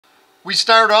We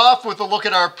start off with a look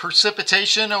at our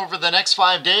precipitation over the next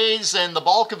 5 days, and the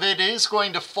bulk of it is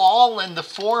going to fall in the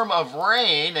form of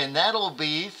rain, and that'll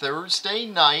be Thursday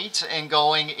night and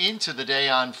going into the day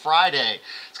on Friday.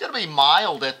 It's going to be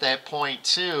mild at that point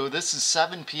too. This is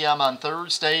 7 p.m. on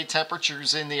Thursday.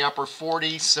 Temperatures in the upper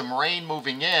 40s, some rain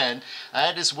moving in.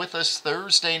 That is with us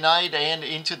Thursday night and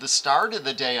into the start of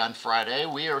the day on Friday.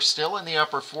 We are still in the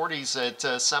upper 40s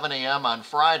at 7 a.m. on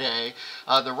Friday.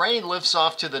 The rain lifts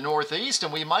off to the northeast,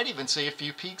 and we might even see a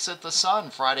few peeks at the sun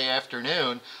Friday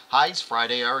afternoon. Highs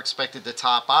Friday are expected to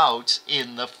top out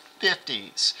in the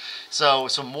 50s. So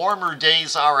some warmer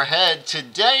days are ahead.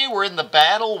 Today we're in the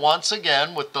battle once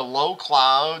again with the low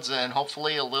clouds and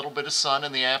hopefully a little bit of sun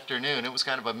in the afternoon. It was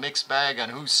kind of a mixed bag on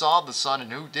who saw the sun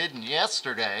and who didn't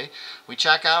yesterday. We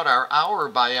check out our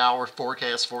hour-by-hour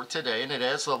forecast for today, and it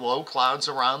has the low clouds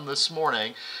around this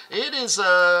morning. It is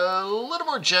a little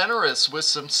more generous with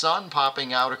some sun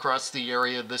popping out across the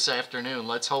area this afternoon.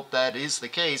 Let's hope that is the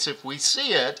case. If we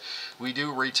see it, we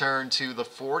do return to the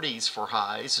 40s for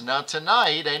highs. Now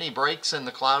tonight, any breaks in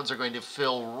the clouds are going to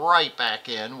fill right back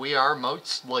in. We are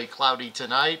mostly cloudy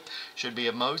tonight. Should be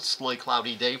a mostly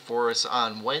cloudy day for us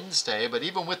on Wednesday. But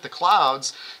even with the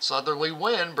clouds, southerly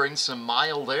wind brings some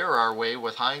mild air our way,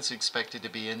 with highs expected to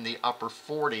be in the upper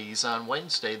 40s on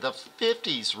Wednesday. The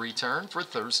 50s return for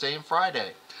Thursday and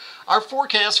Friday. Our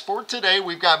forecast for today,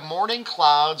 we've got morning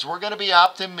clouds. We're going to be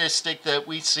optimistic that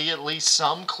we see at least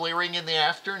some clearing in the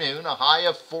afternoon, a high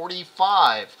of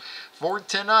 45. For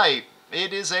tonight,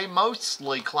 it is a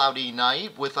mostly cloudy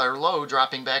night with our low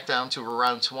dropping back down to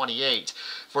around 28.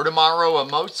 For tomorrow, a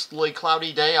mostly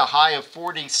cloudy day, a high of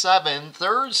 47.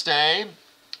 Thursday,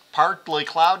 partly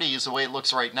cloudy is the way it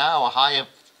looks right now, a high of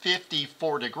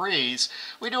 54 degrees.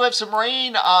 We do have some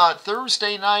rain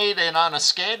Thursday night and on a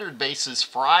scattered basis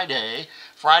Friday.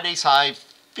 Friday's high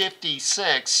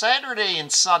 56. Saturday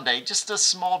and Sunday, just a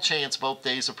small chance both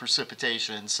days of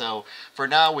precipitation. So for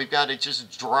now, we've got it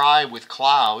just dry with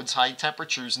clouds. High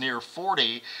temperatures near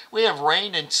 40. We have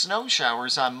rain and snow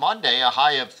showers on Monday, a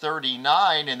high of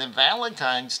 39. And then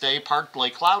Valentine's Day, partly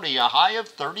cloudy, a high of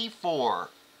 34.